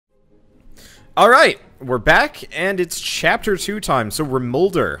Alright, we're back, and it's Chapter 2 time, so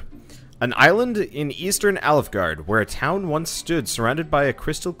Rimuldar. An island in eastern Alefgard, where a town once stood surrounded by a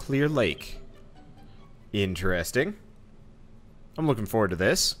crystal clear lake. Interesting. I'm looking forward to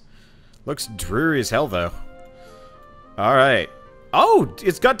this. Looks dreary as hell, though. Alright. Oh,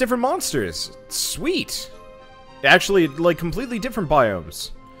 it's got different monsters. Sweet. Actually, like, completely different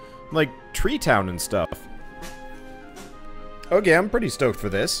biomes. Like, Tree Town and stuff. Okay, I'm pretty stoked for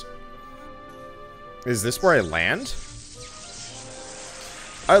this. Is this where I land?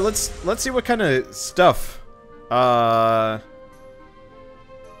 Alright, let's see what kind of stuff.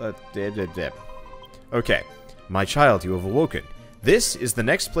 Okay. My child, you have awoken. This is the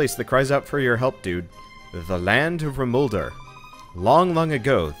next place that cries out for your help, dude. The land of Rimuldar. Long, long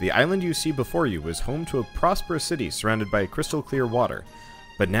ago, the island you see before you was home to a prosperous city surrounded by crystal clear water.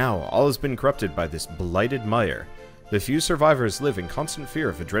 But now, all has been corrupted by this blighted mire. The few survivors live in constant fear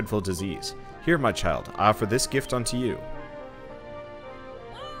of a dreadful disease. Here, my child, I offer this gift unto you.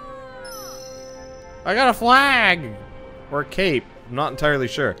 I got a flag! Or a cape. I'm not entirely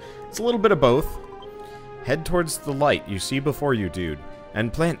sure. It's a little bit of both. Head towards the light you see before you, dude,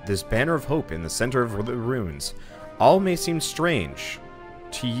 and plant this banner of hope in the center of the ruins. All may seem strange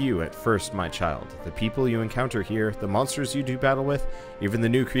to you at first, my child. The people you encounter here, the monsters you do battle with, even the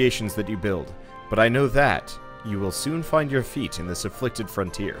new creations that you build. But I know that you will soon find your feet in this afflicted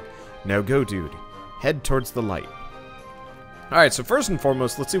frontier. Now go, dude. Head towards the light. Alright, so first and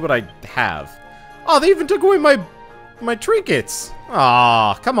foremost, let's see what I have. Oh, they even took away my trinkets!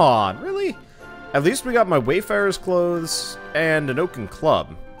 Aw, come on, really? At least we got my Wayfarer's clothes and an oaken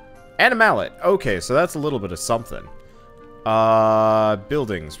club. And a mallet. Okay, so that's a little bit of something.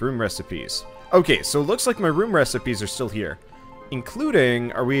 Buildings, room recipes. Okay, so it looks like my room recipes are still here.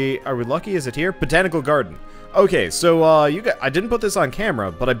 Including, are we lucky, is it here? Botanical garden. Okay, so, I didn't put this on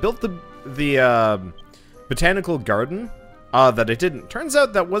camera, but I built the botanical garden, that I didn't. Turns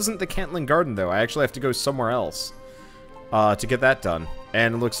out that wasn't the Cantling garden, though. I actually have to go somewhere else, to get that done.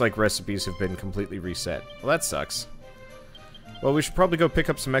 And it looks like recipes have been completely reset. Well, that sucks. Well, we should probably go pick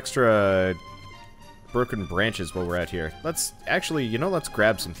up some extra broken branches while we're out here. Let's, actually, you know, let's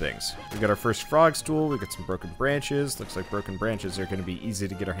grab some things. We got our first frog stool, we got some broken branches. Looks like broken branches are going to be easy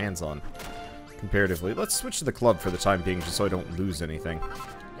to get our hands on. Comparatively. Let's switch to the club for the time being, just so I don't lose anything.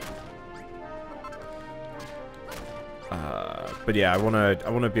 But yeah, I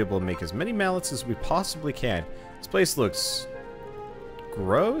wanna be able to make as many mallets as we possibly can. This place looks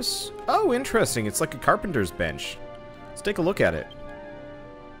gross. Oh, interesting. It's like a carpenter's bench. Let's take a look at it.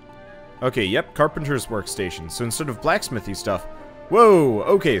 Okay, yep, carpenter's workstation. So instead of blacksmithy stuff, whoa.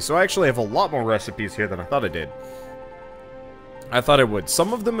 Okay, so I actually have a lot more recipes here than I thought I did. I thought I would.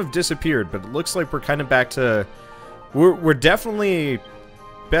 Some of them have disappeared, but it looks like we're kind of back to... We're definitely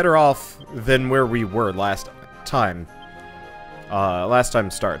better off than where we were last time. Last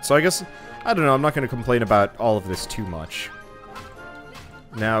time start. So I guess, I don't know, I'm not going to complain about all of this too much.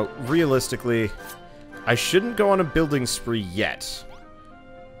 Now, realistically, I shouldn't go on a building spree yet.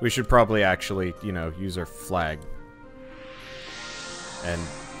 We should probably actually, you know, use our flag. And,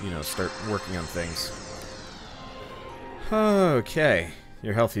 you know, start working on things. Okay.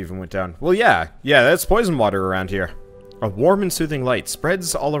 Your health even went down. Well, yeah. Yeah, that's poison water around here. A warm and soothing light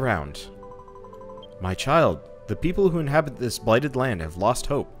spreads all around. My child, the people who inhabit this blighted land have lost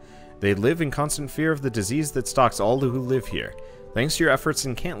hope. They live in constant fear of the disease that stalks all who live here. Thanks to your efforts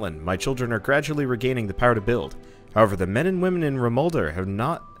in Cantland, my children are gradually regaining the power to build. However, the men and women in Rimuldar have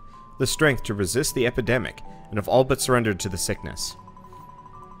not the strength to resist the epidemic, and have all but surrendered to the sickness.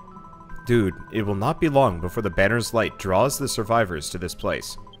 Dude, it will not be long before the banner's light draws the survivors to this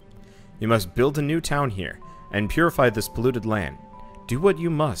place. You must build a new town here, and purify this polluted land. Do what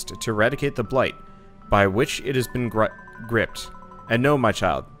you must to eradicate the blight, by which it has been gripped. And know, my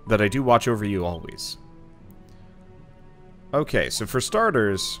child, that I do watch over you always. Okay, so for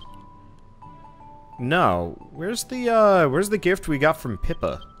starters... No. Where's the gift we got from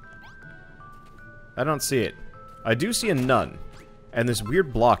Pippa? I don't see it. I do see a nun. And this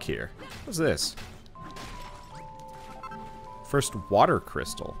weird block here. What's this? First water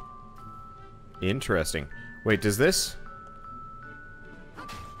crystal. Interesting. Wait, does this...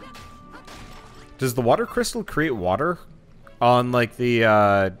 Does the water crystal create water on, like,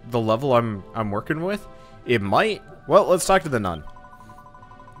 the level I'm working with? It might. Well, let's talk to the nun.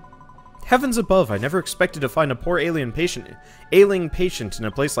 Heavens above, I never expected to find a poor ailing patient in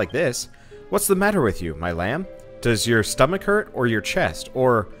a place like this. What's the matter with you, my lamb? Does your stomach hurt, or your chest,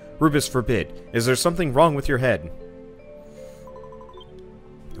 or, Rubus forbid, is there something wrong with your head?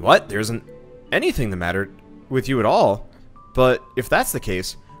 What? There isn't anything the matter with you at all. But if that's the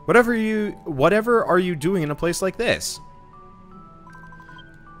case, Whatever are you doing in a place like this?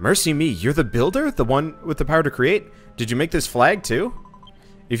 Mercy me, you're the builder? The one with the power to create? Did you make this flag too?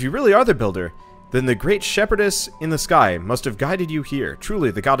 If you really are the builder, then the great shepherdess in the sky must have guided you here. Truly,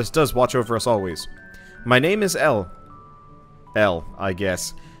 the goddess does watch over us always. My name is El, I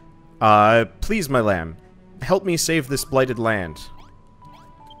guess. Please, my lamb, help me save this blighted land.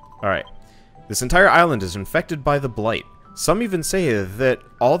 Alright. This entire island is infected by the blight. Some even say that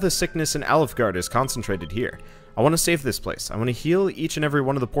all the sickness in Alefgard is concentrated here. I want to save this place. I want to heal each and every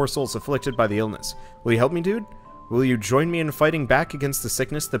one of the poor souls afflicted by the illness. Will you help me, dude? Will you join me in fighting back against the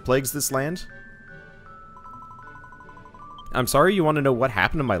sickness that plagues this land? I'm sorry, you want to know what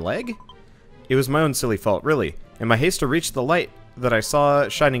happened to my leg? It was my own silly fault, really. In my haste to reach the light that I saw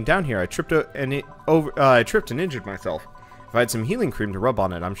shining down here, I tripped and injured myself. If I had some healing cream to rub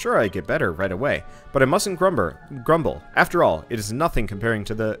on it, I'm sure I'd get better right away. But I mustn't grumble. After all, it is nothing compared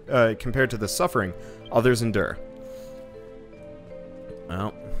to the suffering others endure.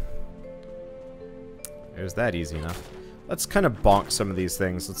 Well, there's that easy enough. Let's kind of bonk some of these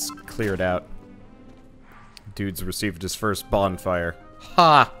things. Let's clear it out. Dude's received his first bonfire.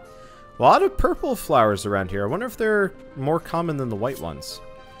 Ha! A lot of purple flowers around here. I wonder if they're more common than the white ones.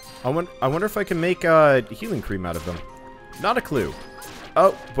 I wonder if I can make healing cream out of them. Not a clue.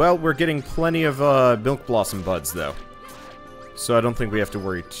 Oh, well, we're getting plenty of milk blossom buds, though. So I don't think we have to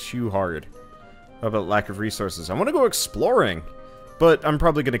worry too hard about lack of resources. I want to go exploring, but I'm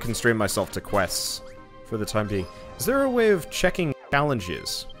probably going to constrain myself to quests for the time being. Is there a way of checking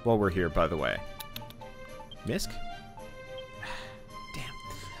challenges while we're here, by the way? Misk? Damn.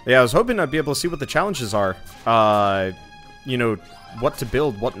 Yeah, I was hoping I'd be able to see what the challenges are. You know, what to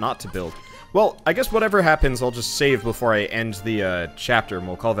build, what not to build. Well, I guess whatever happens, I'll just save before I end the chapter, and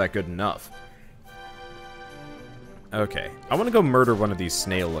we'll call that good enough. Okay. I want to go murder one of these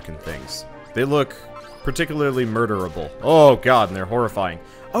snail-looking things. They look particularly murderable. Oh, God, and they're horrifying.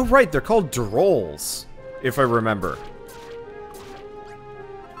 Oh, right, they're called drolls, if I remember.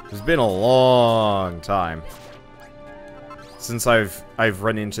 It's been a long time since I've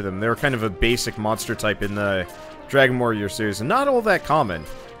run into them. They're kind of a basic monster type in the Dragon Warrior series, and not all that common.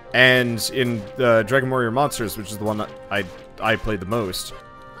 And in Dragon Warrior Monsters, which is the one that I played the most,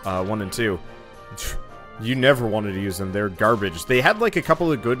 1 and 2, you never wanted to use them. They're garbage. They had like a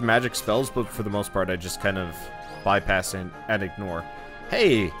couple of good magic spells, but for the most part, I just kind of bypass and ignore.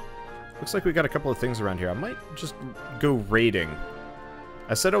 Hey, looks like we got a couple of things around here. I might just go raiding.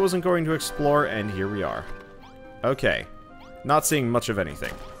 I said I wasn't going to explore, and here we are. Okay, not seeing much of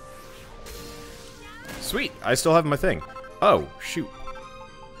anything. Sweet, I still have my thing. Oh, shoot.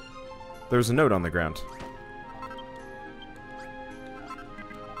 There's a note on the ground.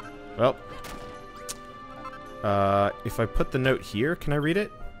 Well. If I put the note here, can I read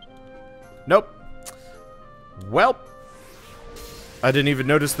it? Nope. Well. I didn't even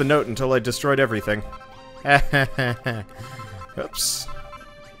notice the note until I destroyed everything. Oops.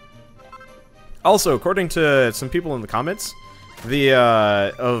 Also, according to some people in the comments,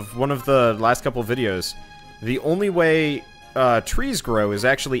 of one of the last couple videos, the only way trees grow is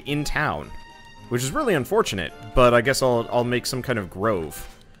actually in town, which is really unfortunate. But I guess I'll make some kind of grove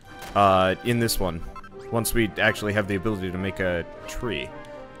in this one once we actually have the ability to make a tree.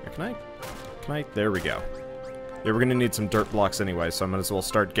 Can I? There we go. Yeah, we're gonna need some dirt blocks anyway, so I might as well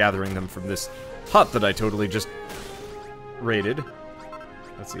start gathering them from this hut that I totally just raided.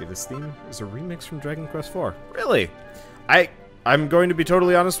 Let's see, this theme is a remix from Dragon Quest IV. Really? I'm going to be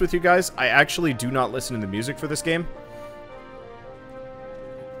totally honest with you guys. I actually do not listen to the music for this game.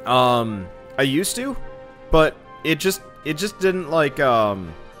 I used to, but it just didn't like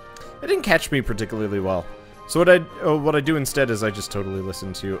it didn't catch me particularly well. So what I do instead is I just totally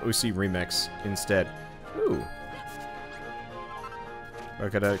listen to OC Remix instead. Ooh. I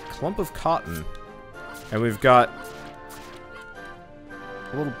got a clump of cotton, and we've got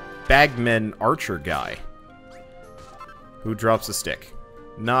a little bagman archer guy who drops a stick.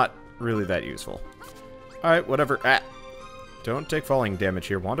 Not really that useful. Alright, whatever. Ah. Don't take falling damage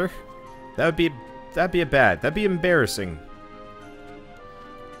here, Wander. That'd be bad. That'd be embarrassing.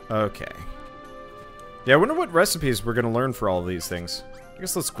 Okay. Yeah, I wonder what recipes we're gonna learn for all of these things. I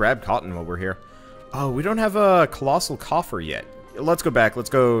guess let's grab cotton while we're here. Oh, we don't have a colossal coffer yet. Let's go back. Let's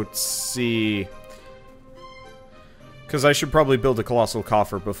go see. Because I should probably build a colossal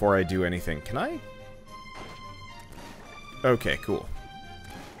coffer before I do anything. Can I? Okay, cool.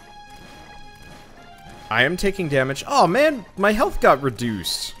 I am taking damage. Oh, man, my health got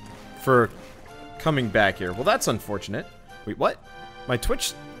reduced for coming back here. Well, that's unfortunate. Wait, what? My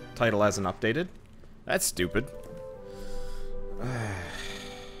Twitch title hasn't updated? That's stupid.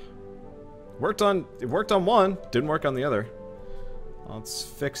 It worked on one, didn't work on the other. Let's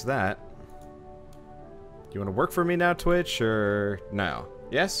fix that. You want to work for me now, Twitch, or no?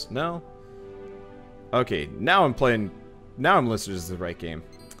 Yes? No? Okay, now I'm playing... Now I'm listed as the right game.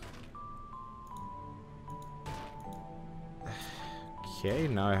 Okay,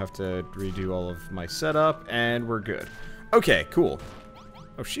 now I have to redo all of my setup, and we're good. Okay, cool.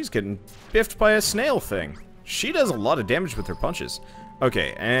 Oh, she's getting biffed by a snail thing. She does a lot of damage with her punches.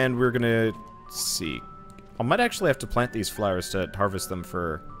 Okay, and we're gonna see. I might actually have to plant these flowers to harvest them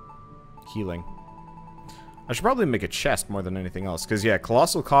for healing. I should probably make a chest more than anything else, because yeah,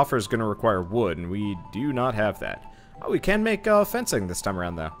 Colossal Coffer is going to require wood, and we do not have that. Oh, we can make fencing this time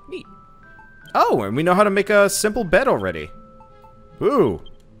around, though. Neat. Oh, and we know how to make a simple bed already. Ooh.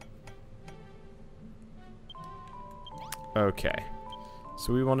 Okay.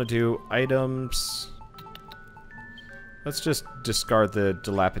 So we want to do items. Let's just discard the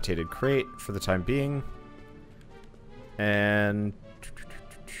dilapidated crate for the time being. And...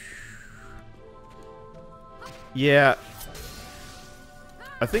 yeah.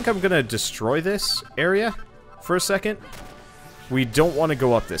 I think I'm gonna destroy this area for a second. We don't want to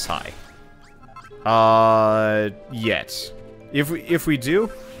go up this high. Yet. If we do,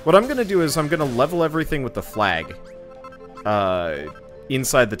 what I'm gonna do is I'm gonna level everything with the flag.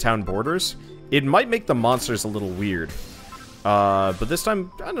 Inside the town borders. It might make the monsters a little weird. But this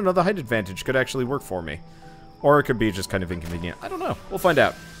time, I don't know, the height advantage could actually work for me. Or it could be just kind of inconvenient. I don't know. We'll find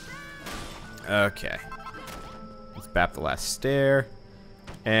out. Okay. Let's bap the last stair.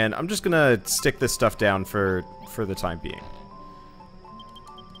 And I'm just gonna stick this stuff down for the time being.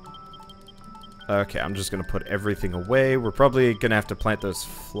 Okay, I'm just gonna put everything away. We're probably gonna have to plant those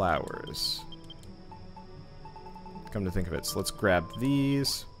flowers. Come to think of it, so let's grab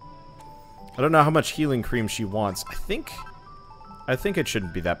these. I don't know how much healing cream she wants. I think it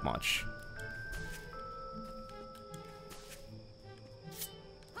shouldn't be that much.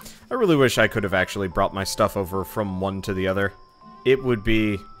 I really wish I could have actually brought my stuff over from one to the other. It would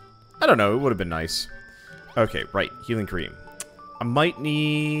be... I don't know, it would have been nice. Okay, right, healing cream. I might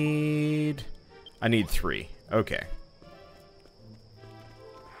need... I need 3. Okay.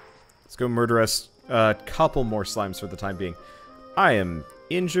 Let's go murder us a couple more slimes for the time being. I am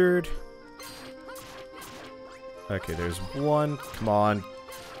injured. Okay, there's one. Come on.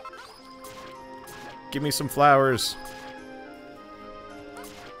 Give me some flowers.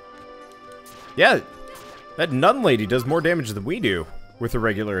 Yeah, that nun lady does more damage than we do with her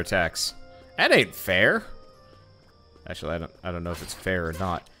regular attacks. That ain't fair. Actually, I don't know if it's fair or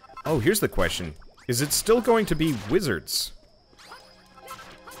not. Oh, here's the question. Is it still going to be wizards?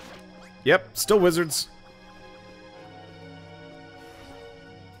 Yep, still wizards.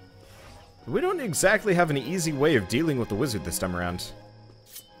 We don't exactly have an easy way of dealing with the wizard this time around.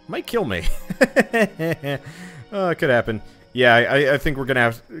 Might kill me. Oh, it could happen. Yeah, I think we're gonna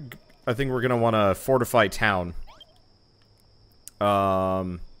have... I think we're gonna want to fortify town.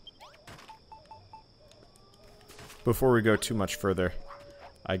 Before we go too much further.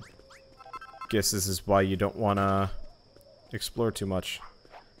 I guess this is why you don't want to explore too much.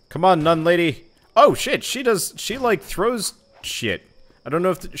 Come on, nun lady! Oh, shit! She, like, throws shit. I don't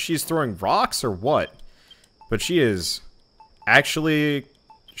know if she's throwing rocks or what. But she is actually,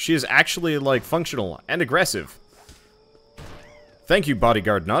 like, functional and aggressive. Thank you,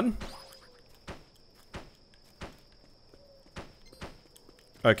 bodyguard nun.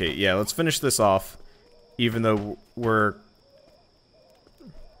 Okay, yeah, let's finish this off. Even though we're...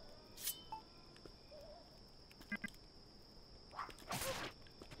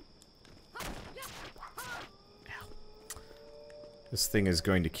 This thing is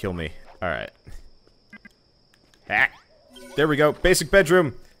going to kill me. Alright. Hack. There we go. Basic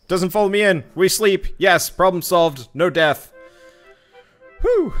bedroom. Doesn't follow me in. We sleep. Yes, problem solved. No death.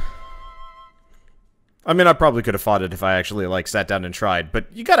 Whew. I mean, I probably could have fought it if I actually, like, sat down and tried, but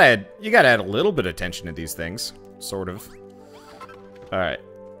you gotta add a little bit of tension to these things. Sort of. Alright.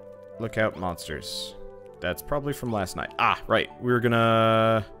 Look out, monsters. That's probably from last night. Ah, right. We're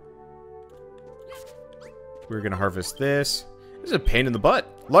gonna harvest this. This is a pain in the butt.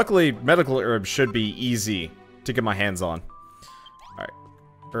 Luckily, medical herbs should be easy to get my hands on. Alright.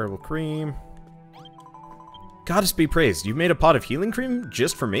 Herbal cream. Goddess be praised. You made a pot of healing cream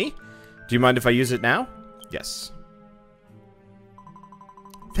just for me? Do you mind if I use it now? Yes.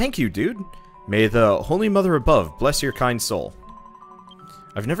 Thank you, dude. May the Holy Mother above bless your kind soul.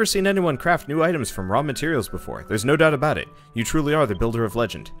 I've never seen anyone craft new items from raw materials before. There's no doubt about it. You truly are the builder of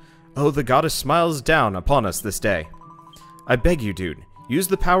legend. Oh, the goddess smiles down upon us this day. I beg you, dude. Use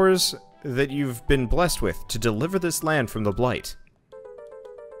the powers that you've been blessed with to deliver this land from the blight.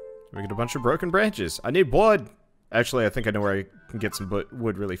 We get a bunch of broken branches. I need wood! Actually, I think I know where I can get some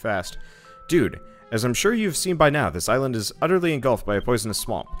wood really fast. Dude, as I'm sure you've seen by now, this island is utterly engulfed by a poisonous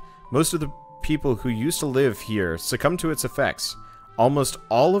swamp. Most of the people who used to live here succumbed to its effects. Almost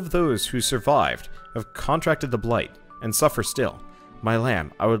all of those who survived have contracted the blight, and suffer still. My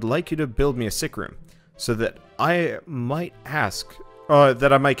lamb, I would like you to build me a sick room, so that I might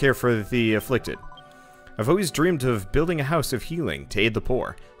care for the afflicted. I've always dreamed of building a house of healing to aid the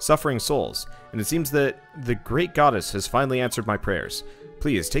poor, suffering souls, and it seems that the great goddess has finally answered my prayers.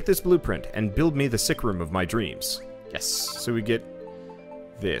 Please, take this blueprint and build me the sick room of my dreams. Yes, so we get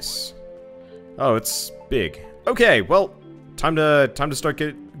this. Oh, it's big. Okay, well, time to start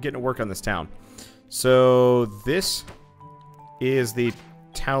getting to work on this town. So, this is the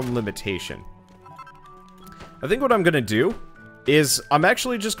town limitation. I think what I'm going to do is I'm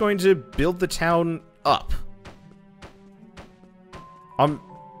actually just going to build the town up.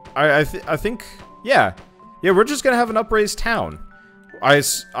 I think, yeah, we're just gonna have an upraised town.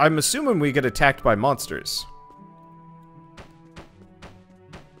 I'm assuming we get attacked by monsters.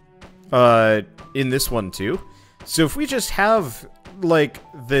 In this one too. So if we just have, like,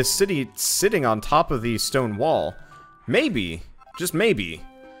 the city sitting on top of the stone wall, maybe, just maybe,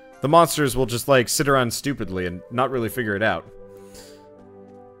 the monsters will just, like, sit around stupidly and not really figure it out.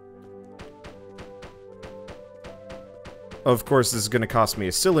 Of course, this is going to cost me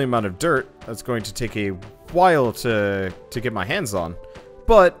a silly amount of dirt. That's going to take a while to get my hands on.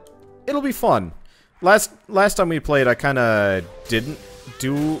 But it'll be fun. Last time we played, I kind of didn't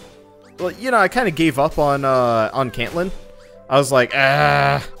do... Well, you know, I kind of gave up on Cantlin. I was like,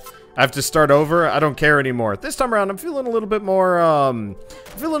 I have to start over. I don't care anymore. This time around, I'm feeling a little bit more,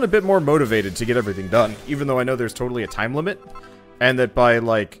 feeling a bit more motivated to get everything done. Even though I know there's totally a time limit. And that by,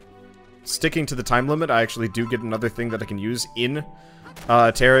 like... sticking to the time limit, I actually do get another thing that I can use in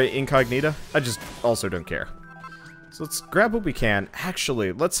Terra Incognita. I just also don't care. So let's grab what we can.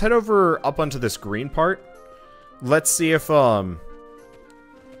 Actually, let's head over up onto this green part. Let's see if I've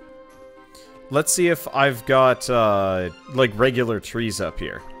got like regular trees up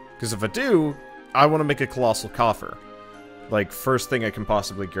here. Because if I do, I want to make a colossal coffer. Like, first thing I can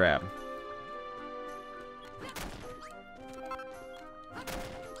possibly grab.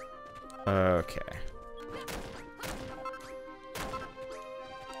 Okay.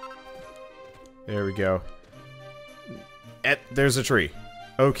 There we go. There's a tree.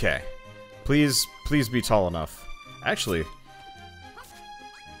 Okay. Please be tall enough. Actually,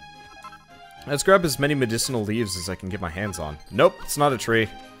 let's grab as many medicinal leaves as I can get my hands on. Nope, it's not a tree.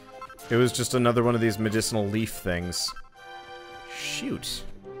 It was just another one of these medicinal leaf things. Shoot.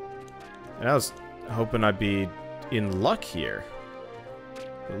 And I was hoping I'd be in luck here.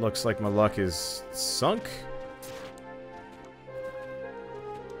 It looks like my luck is sunk.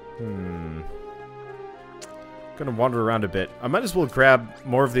 Gonna wander around a bit. I might as well grab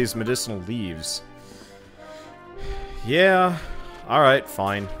more of these medicinal leaves. Yeah. Alright,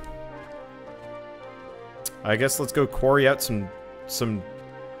 fine. I guess let's go quarry out some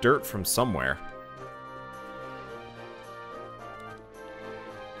dirt from somewhere.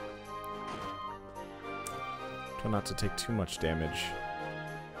 Try not to take too much damage.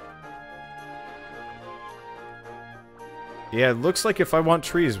 Yeah, it looks like if I want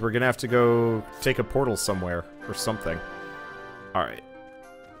trees, we're gonna have to go take a portal somewhere, or something. Alright.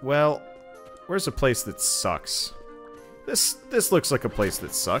 Well, where's a place that sucks? This looks like a place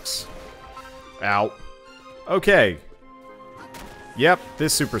that sucks. Ow. Okay. Yep,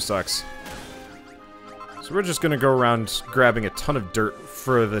 this super sucks. So we're just gonna go around grabbing a ton of dirt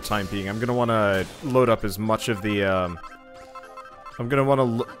for the time being. I'm gonna wanna load up as much of the, I'm gonna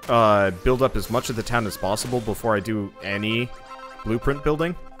want to build up as much of the town as possible before I do any blueprint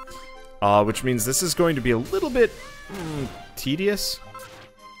building. Which means this is going to be a little bit tedious.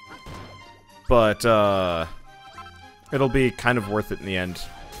 But it'll be kind of worth it in the end.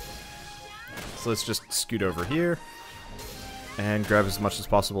 So let's just scoot over here and grab as much as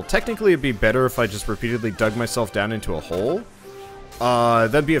possible. Technically, it'd be better if I just repeatedly dug myself down into a hole.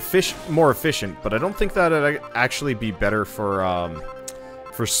 That'd be more efficient, but I don't think that'd actually be better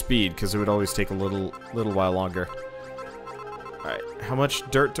for speed, because it would always take a little while longer. Alright, how much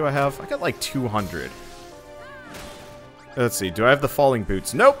dirt do I have? I got like 200. Let's see, do I have the falling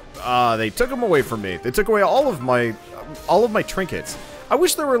boots? Nope! They took them away from me. They took away all of my trinkets. I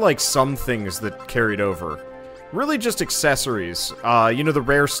wish there were like some things that carried over. Really just accessories. You know, the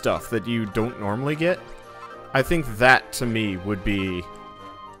rare stuff that you don't normally get. I think that, to me, would be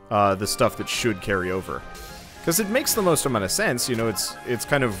the stuff that should carry over. Because it makes the most amount of sense, you know, it's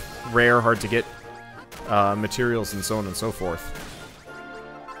kind of rare, hard to get materials and so on and so forth.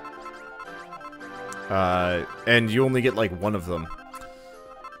 And you only get, like, one of them.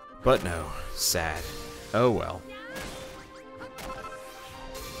 But no. Sad. Oh well.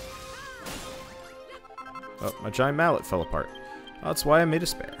 Oh, my giant mallet fell apart. That's why I made a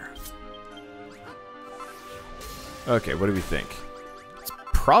spare. Okay, what do we think? It's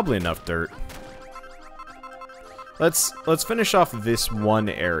probably enough dirt. Let's finish off this one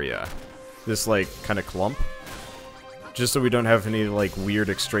area. This, like, kind of clump. Just so we don't have any, like, weird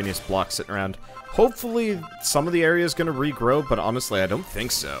extraneous blocks sitting around. Hopefully, some of the area is going to regrow, but honestly, I don't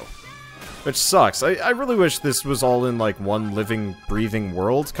think so. Which sucks. I really wish this was all in, like, one living, breathing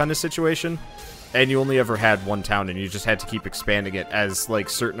world kind of situation. And you only ever had one town, and you just had to keep expanding it as, like,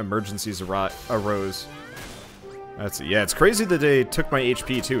 certain emergencies arose. That's it. Yeah, it's crazy that they took my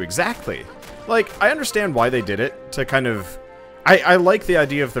HP, too. Exactly. Like, I understand why they did it, to kind of... I like the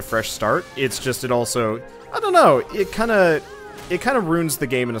idea of the fresh start. It's just, it also... I don't know, it kind of ruins the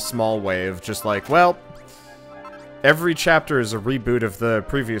game in a small way of just like, well, every chapter is a reboot of the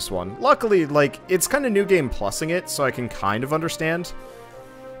previous one. Luckily, like, it's kind of New Game Plusing it, so I can kind of understand.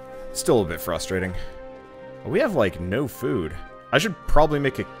 Still a bit frustrating. We have, like, no food. I should probably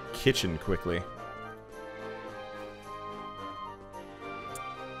make a kitchen quickly.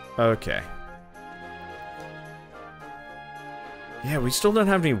 Okay. Yeah, we still don't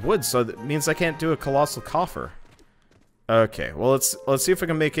have any wood, so that means I can't do a colossal coffer. Okay, well, let's see if I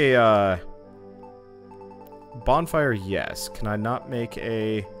can make a, bonfire, yes. Can I not make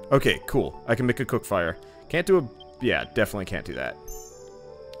a... Okay, cool. I can make a cook fire. Can't do a... Yeah, definitely can't do that.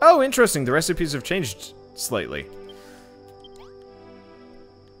 Oh, interesting. The recipes have changed slightly.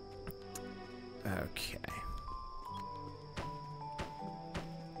 Okay.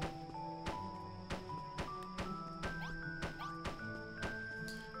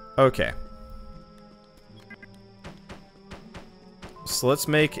 Okay. So let's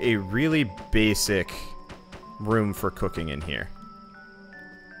make a really basic room for cooking in here.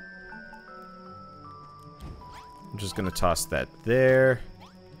 I'm just gonna toss that there.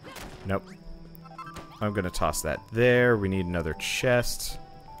 Nope. I'm gonna toss that there. We need another chest.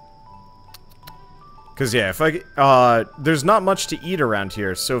 Cause yeah, if I there's not much to eat around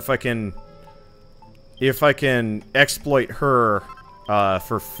here, so if I can exploit her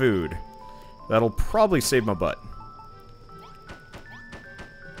for food, that'll probably save my butt.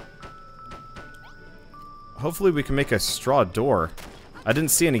 Hopefully we can make a straw door. I didn't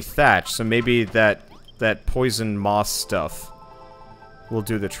see any thatch, so maybe that poison moss stuff will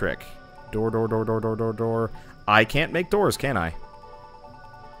do the trick. Door, door, door, door, door, door, door. I can't make doors, can I?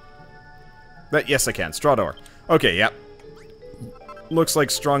 But yes, I can. Straw door. Okay, yep. Looks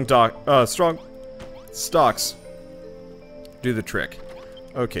like strong stocks do the trick.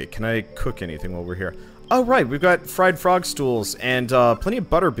 Okay, can I cook anything while we're here? Oh, right, we've got fried frog stools and plenty of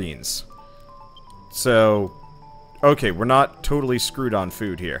butter beans. So, okay, we're not totally screwed on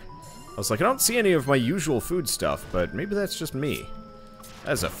food here. I was like, I don't see any of my usual food stuff, but maybe that's just me.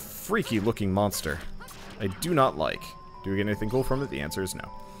 That's a freaky looking monster. I do not like. Do we get anything cool from it? The answer is no.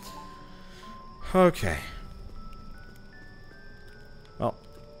 Okay. Well.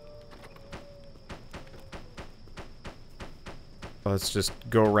 Let's just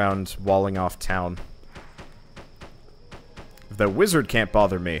go around walling off town. If the wizard can't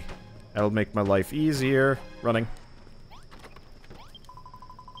bother me, that'll make my life easier. Running.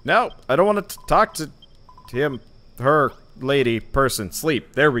 No, I don't want to talk to him, her, lady, person,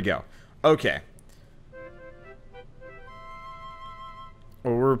 sleep. There we go. Okay.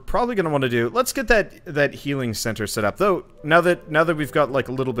 What we're probably going to want to do, let's get that healing center set up. Though, now that we've got like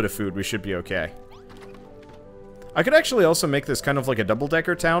a little bit of food, we should be okay. I could actually also make this kind of like a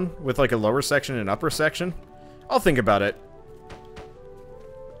double-decker town with like a lower section and upper section. I'll think about it.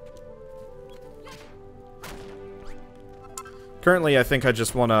 Currently, I think I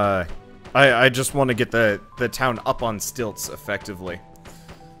just want to... I just want to get the town up on stilts, effectively.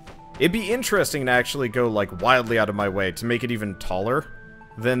 It'd be interesting to actually go, like, wildly out of my way to make it even taller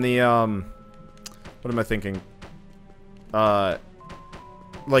than the, what am I thinking?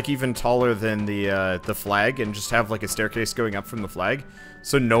 Like, even taller than the flag, and just have, like, a staircase going up from the flag,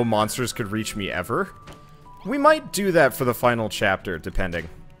 so no monsters could reach me ever. We might do that for the final chapter, depending.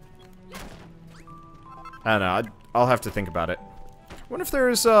 I don't know, I'll have to think about it. I wonder if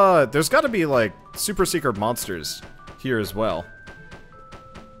there's gotta be, like, super secret monsters here as well.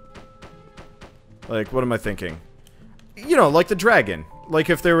 Like, what am I thinking? You know, like the dragon. Like,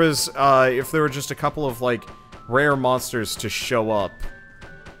 if there was, if there were just a couple of, like, rare monsters to show up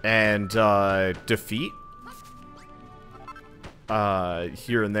and, defeat.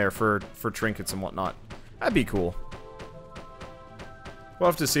 Here and there for trinkets and whatnot. That'd be cool. We'll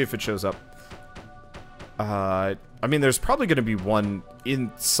have to see if it shows up. I mean, there's probably going to be one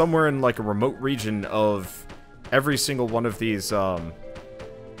in somewhere in, like, a remote region of every single one of these, Oh.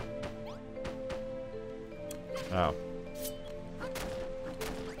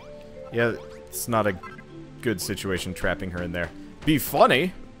 Yeah, it's not a good situation trapping her in there. Be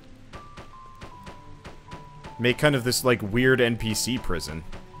funny! Make kind of this, like, weird NPC prison.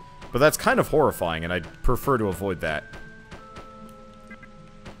 But that's kind of horrifying, and I'd prefer to avoid that.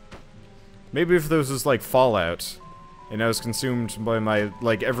 Maybe if this was, like, Fallout, and I was consumed by my,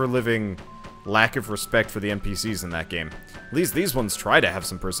 like, ever-living lack of respect for the NPCs in that game. At least these ones try to have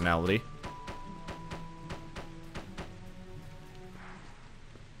some personality.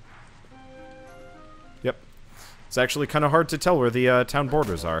 Yep. It's actually kind of hard to tell where the town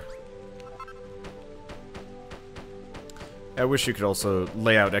borders are. I wish you could also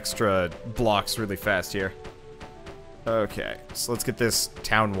lay out extra blocks really fast here. Okay, so let's get this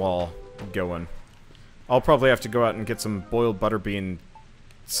town wall going. I'll probably have to go out and get some boiled butterbean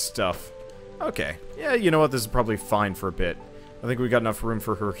stuff. Okay, yeah, you know what, this is probably fine for a bit. I think we got enough room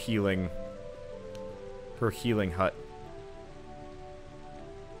for her healing hut.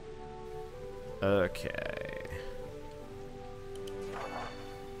 Okay.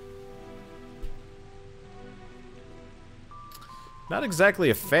 Not exactly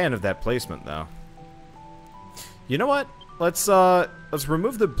a fan of that placement, though. You know what? Let's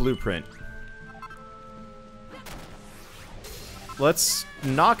remove the blueprint. Let's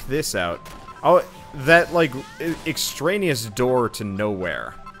knock this out. Oh, that, like, extraneous door to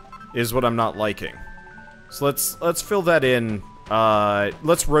nowhere is what I'm not liking. So let's fill that in.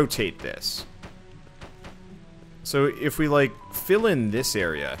 Let's rotate this. So if we, like, fill in this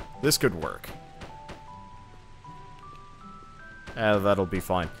area, this could work. That'll be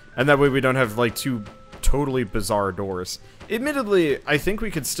fine. And that way we don't have, like, two totally bizarre doors. Admittedly, I think we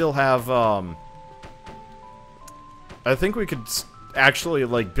could still have, I think we could actually,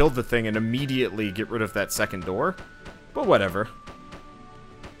 like, build the thing and immediately get rid of that second door. But whatever.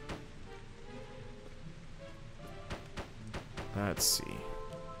 Let's see.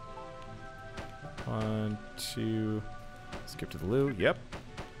 1, 2... Skip to the loo. Yep.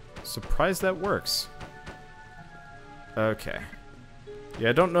 Surprised that works. Okay. Yeah,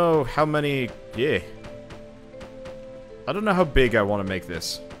 I don't know how many... Yeah. I don't know how big I want to make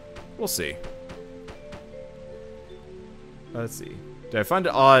this. We'll see. Let's see. Did I find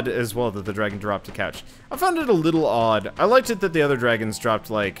it odd as well that the dragon dropped a couch? I found it a little odd. I liked it that the other dragons dropped,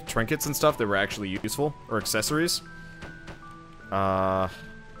 like, trinkets and stuff that were actually useful. Or accessories. Hope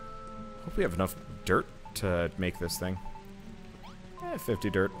we have enough dirt to make this thing. 50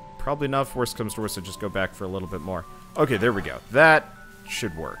 dirt. Probably enough. Worst comes to worst, so just go back for a little bit more. Okay, there we go. That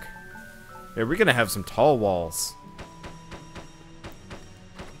should work. Yeah, we're gonna have some tall walls.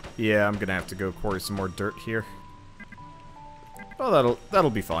 Yeah, I'm gonna have to go quarry some more dirt here. Oh, that'll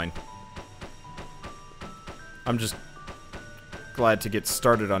be fine. I'm just glad to get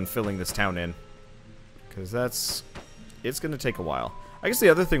started on filling this town in. Because it's gonna take a while. I guess the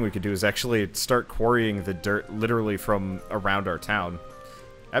other thing we could do is actually start quarrying the dirt literally from around our town.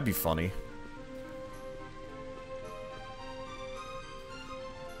 That'd be funny.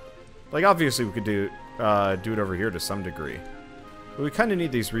 Like, obviously we could do it over here to some degree. But we kind of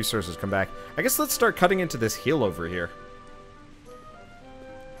need these resources to come back. I guess let's start cutting into this hill over here.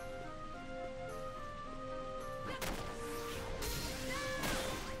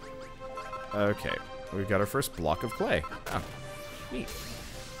 Okay, we've got our first block of clay. Oh, neat.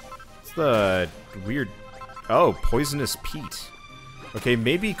 It's the weird... Oh, poisonous peat. Okay,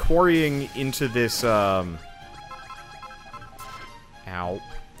 maybe quarrying into this, Ow.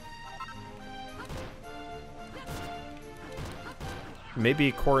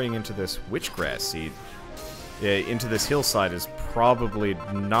 Maybe quarrying into this witchgrass seed, into this hillside is probably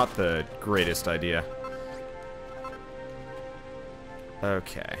not the greatest idea.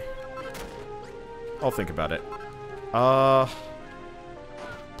 Okay. I'll think about it. Yeah,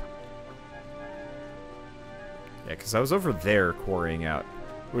 because I was over there quarrying out.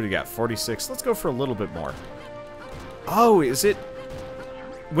 What do you got? 46? Let's go for a little bit more. Oh, is it...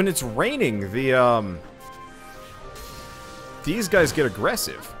 When it's raining, the, these guys get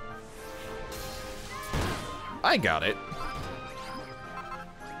aggressive. I got it.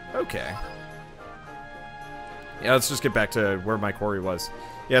 Okay. Yeah, let's just get back to where my quarry was.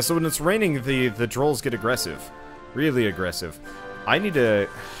 Yeah, so when it's raining, the trolls get aggressive. Really aggressive. I need to...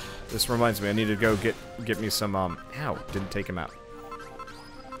 This reminds me, I need to go get me some, Ow, didn't take him out.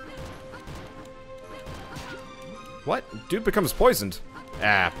 What? Dude becomes poisoned.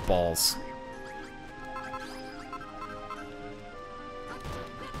 Ah, balls.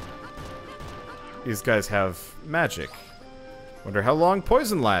 these guys have magic. Wonder how long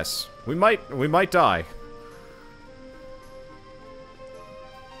poison lasts. We might die.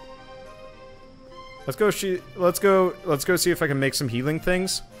 Let's go see if I can make some healing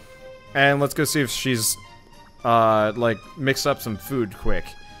things. And let's go see if she's like mix up some food quick.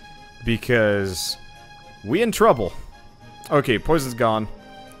 Because we in trouble. Okay, poison's gone.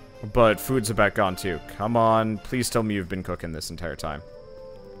 But food's about gone too. Come on, please tell me you've been cooking this entire time.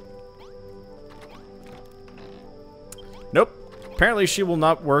 Nope. Apparently she will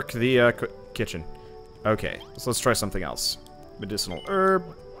not work the kitchen. Okay, so let's try something else. Medicinal herb.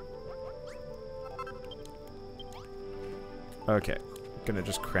 Okay, gonna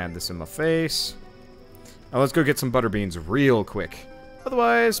just cram this in my face. Now let's go get some butter beans real quick.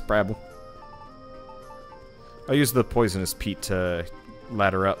 Otherwise, brabble. I'll use the poisonous peat to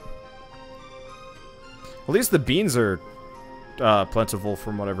ladder up. At least the beans are plentiful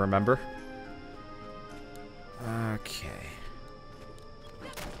from what I remember. Okay.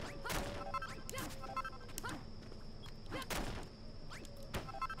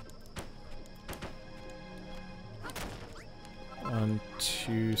 One,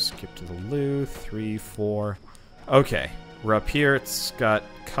 two, skip to the loo. 3, 4. Okay, we're up here. It's got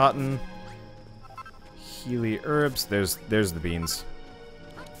cotton, healy herbs. There's the beans.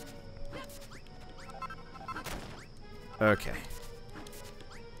 Okay.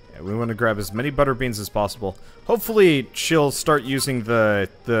 Yeah, we want to grab as many butter beans as possible. Hopefully, she'll start using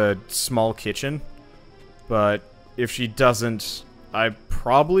the small kitchen. But if she doesn't, I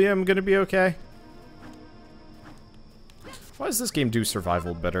probably am gonna be okay. Why does this game do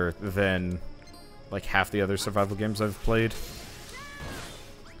survival better than, like, half the other survival games I've played?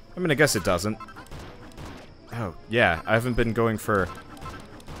 I mean, I guess it doesn't. Oh, yeah, I haven't been going for,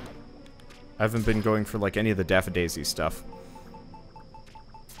 like, any of the Daffy stuff.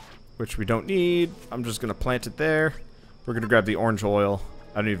 Which we don't need. I'm just gonna plant it there. We're gonna grab the orange oil.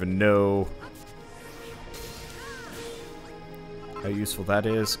 I don't even know how useful that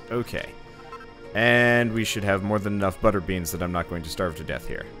is. Okay. And we should have more than enough butter beans that I'm not going to starve to death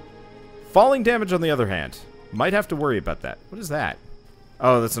here. Falling damage, on the other hand. Might have to worry about that. What is that?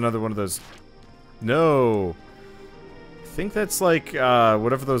 Oh, that's another one of those... No! I think that's like,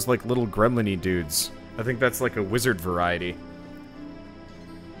 whatever those, like, little gremlin-y dudes. I think that's like a wizard variety.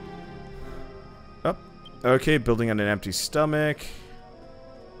 Oh, okay, building on an empty stomach.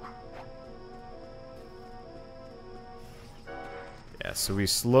 Yeah, so we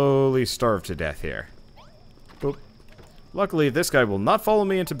slowly starve to death here. Boop. Luckily, this guy will not follow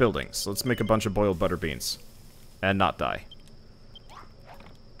me into buildings. So let's make a bunch of boiled butter beans. And not die.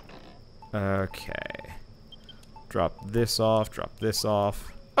 Okay. Drop this off, drop this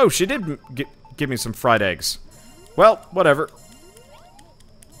off. Oh, she did give me some fried eggs. Well, whatever.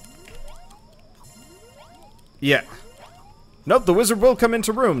 Yeah. Nope, the wizard will come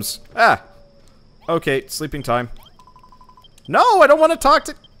into rooms. Ah. Okay, sleeping time. No, I don't want to talk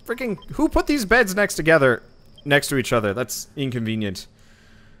to... Freaking... Who put these beds next to each other? That's inconvenient.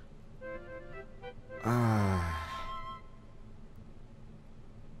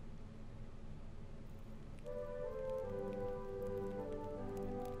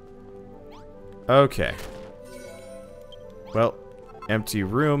 Okay. Well, empty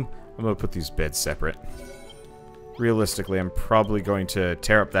room. I'm gonna put these beds separate. Realistically, I'm probably going to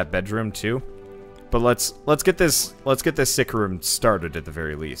tear up that bedroom too. But let's get this sick room started at the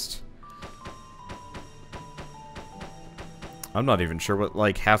very least. I'm not even sure what,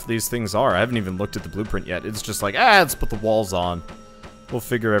 like, half of these things are. I haven't even looked at the blueprint yet. It's just like, let's put the walls on. We'll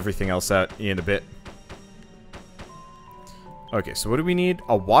figure everything else out in a bit. Okay, so what do we need?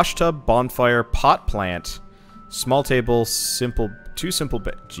 A wash tub, bonfire, pot plant, small table, two simple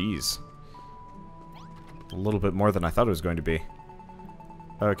bed. Jeez. A little bit more than I thought it was going to be.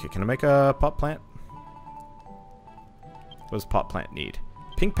 Okay, can I make a pot plant? What does pot plant need?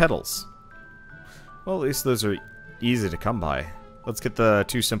 Pink petals. Well, at least those are easy to come by. Let's get the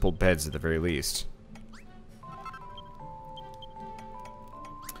two simple beds at the very least.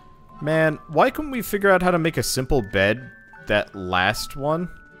 Man, why couldn't we figure out how to make a simple bed that last one?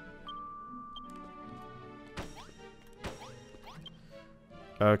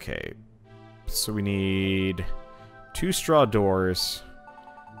 Okay. So we need 2 straw doors.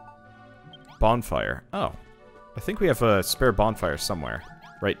 Bonfire. Oh. I think we have a spare bonfire somewhere.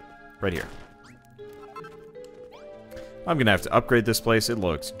 Right here. I'm gonna have to upgrade this place. It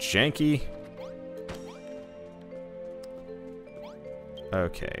looks janky.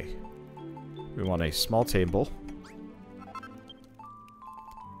 Okay. We want a small table.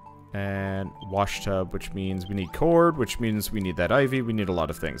 And wash tub, which means we need cord, which means we need that ivy. We need a lot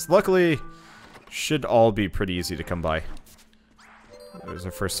of things. Luckily, Should all be pretty easy to come by. There's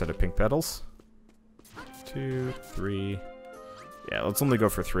our first set of pink petals. 2, 3. Yeah, let's only go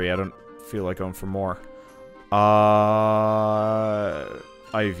for 3. I don't feel like going for more.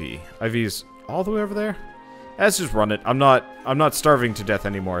 Ivy. Ivy's all the way over there? Let's just run it. I'm not starving to death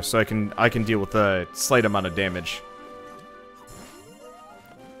anymore, so I can deal with a slight amount of damage.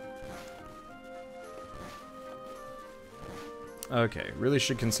 Okay, really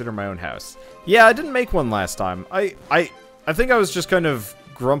should consider my own house. Yeah, I didn't make one last time. I think I was just kind of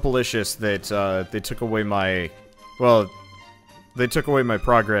grumpalicious that they took away my... Well, they took away my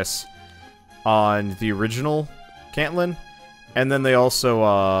progress on the original Cantlin, and then they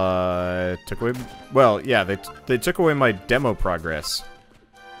also took away... Well, yeah, they took away my demo progress.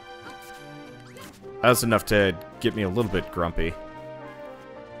 That was enough to get me a little bit grumpy.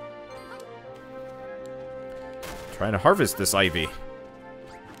 Trying to harvest this ivy.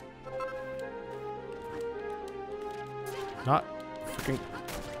 Not freaking...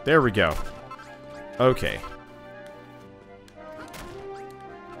 There we go. Okay.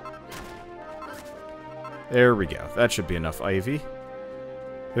 There we go. That should be enough ivy.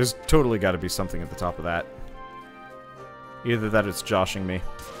 There's totally got to be something at the top of that. Either that or it's joshing me.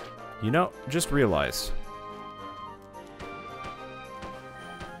 You know, just realized.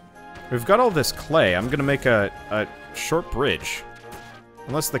 We've got all this clay. I'm gonna make a short bridge.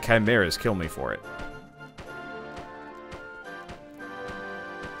 Unless the chimeras kill me for it.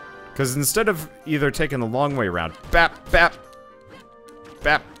 Because instead of either taking the long way around... Bap, bap!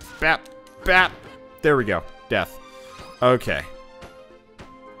 Bap, bap, bap! There we go. Death. Okay.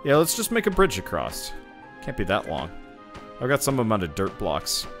 Yeah, let's just make a bridge across. Can't be that long. I've got some amount of dirt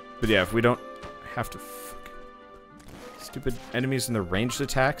blocks. But yeah, if we don't have to... Stupid enemies in the ranged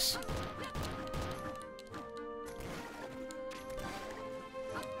attacks.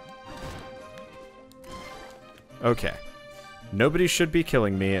 Okay. Nobody should be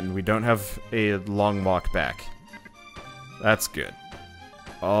killing me, and we don't have a long walk back. That's good.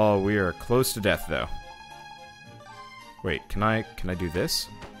 Oh, we are close to death, though. Wait, can I do this?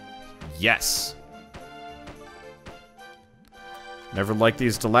 Yes! Never liked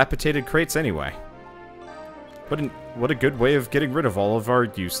these dilapidated crates anyway. What a good way of getting rid of all of our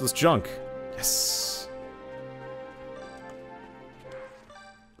useless junk. Yes!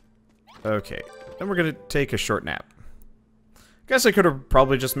 Okay, then we're gonna take a short nap. Guess I could have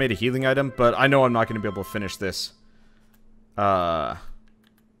probably just made a healing item, but I know I'm not gonna be able to finish this. I'm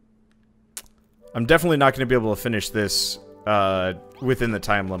definitely not gonna be able to finish this, within the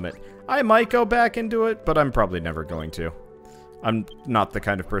time limit. I might go back and do it, but I'm probably never going to. I'm not the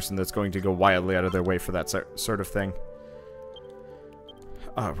kind of person that's going to go wildly out of their way for that sort of thing.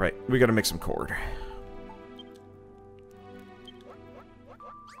 Oh, right. We gotta make some cord.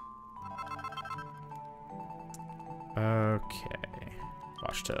 Okay.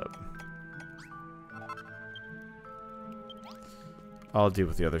 Wash tub. I'll deal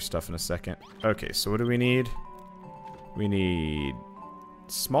with the other stuff in a second. Okay, so what do we need? We need...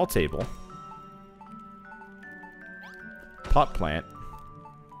 small table. Pot plant.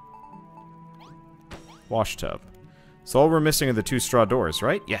 Wash tub. So all we're missing are the 2 straw doors,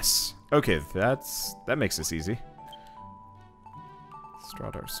 right? Yes. Okay, that makes this easy.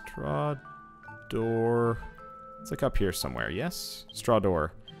 Straw door. It's like up here somewhere, yes? Straw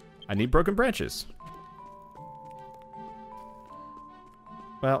door. I need broken branches.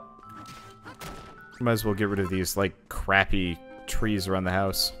 Well, might as well get rid of these, like, crappy trees around the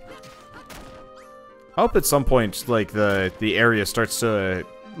house. I hope at some point, like, the area starts to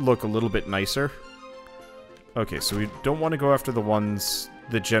look a little bit nicer. Okay, so we don't want to go after the ones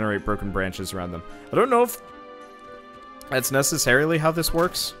that generate broken branches around them. I don't know if that's necessarily how this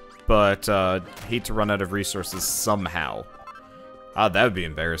works, but hate to run out of resources somehow. That would be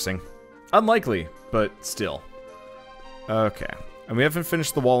embarrassing. Unlikely, but still. Okay. And we haven't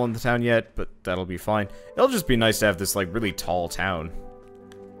finished the wall in the town yet, but that'll be fine. It'll just be nice to have this, like, really tall town.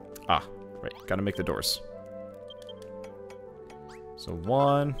 Ah, right. Gotta make the doors. So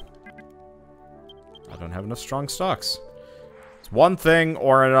 1... I don't have enough strong stocks. It's one thing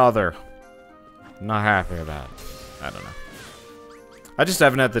or another. I'm not happy about it. I don't know. I just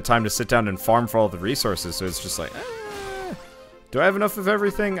haven't had the time to sit down and farm for all the resources, so it's just like, do I have enough of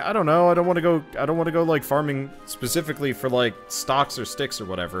everything? I don't know. I don't want to go like farming specifically for like stocks or sticks or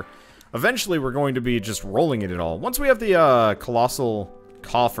whatever. Eventually, we're going to be just rolling it all. Once we have the colossal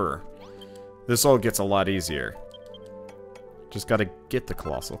coffer, this all gets a lot easier. Just gotta get the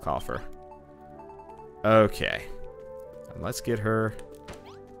colossal coffer. Okay. And let's get her...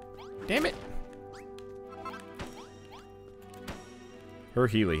 Damn it! Her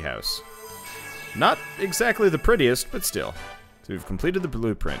Healy house. Not exactly the prettiest, but still. So we've completed the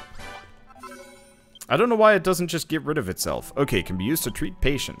blueprint. I don't know why it doesn't just get rid of itself. Okay, can be used to treat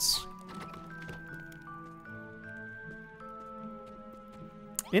patients.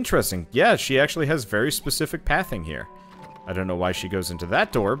 Interesting. Yeah, she actually has very specific pathing here. I don't know why she goes into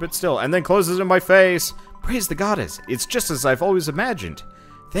that door, but still. And then closes in my face. Praise the goddess. It's just as I've always imagined.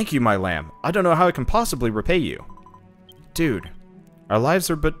 Thank you, my lamb. I don't know how I can possibly repay you. Dude, our lives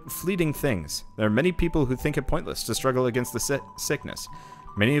are but fleeting things. There are many people who think it pointless to struggle against the sickness.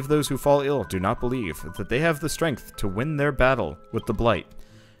 Many of those who fall ill do not believe that they have the strength to win their battle with the blight.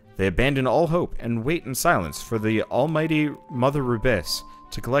 They abandon all hope and wait in silence for the almighty Mother Rubis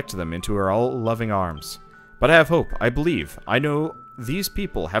to collect them into her all-loving arms. But I have hope. I believe. I know these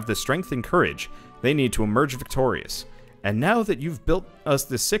people have the strength and courage they need to emerge victorious. And now that you've built us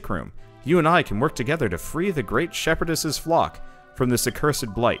this sick room, you and I can work together to free the great shepherdess's flock from this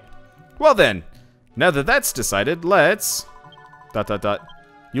accursed blight. Well then, now that that's decided, let's... ...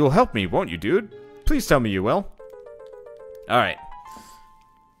 You'll help me, won't you, dude? Please tell me you will. Alright.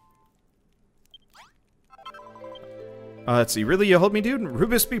 Let's see. Really, you'll help me, dude?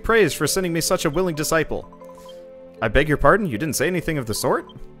 Rubis be praised for sending me such a willing disciple. I beg your pardon? You didn't say anything of the sort?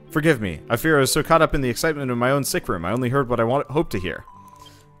 Forgive me. I fear I was so caught up in the excitement of my own sick room, I only heard what I hoped to hear.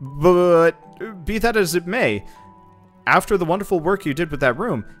 But, be that as it may, after the wonderful work you did with that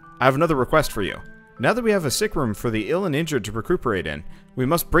room, I have another request for you. Now that we have a sick room for the ill and injured to recuperate in, we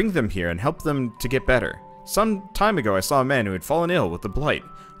must bring them here and help them to get better. Some time ago I saw a man who had fallen ill with the blight,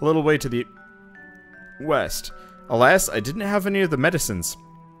 a little way to the west. Alas, I didn't have any of the medicines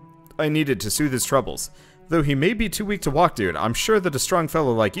I needed to soothe his troubles. Though he may be too weak to walk, dude, I'm sure that a strong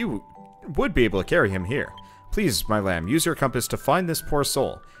fellow like you would be able to carry him here. Please, my lamb, use your compass to find this poor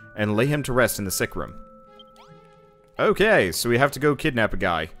soul, and lay him to rest in the sick room. Okay, so we have to go kidnap a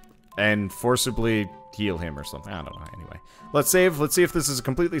guy, and forcibly heal him or something. I don't know, anyway. Let's save, let's see if this is a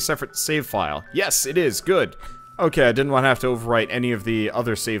completely separate save file. Yes, it is, good. Okay, I didn't want to have to overwrite any of the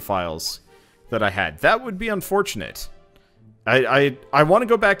other save files that I had. That would be unfortunate. I want to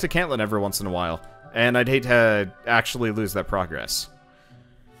go back to Cantlin every once in a while, and I'd hate to actually lose that progress.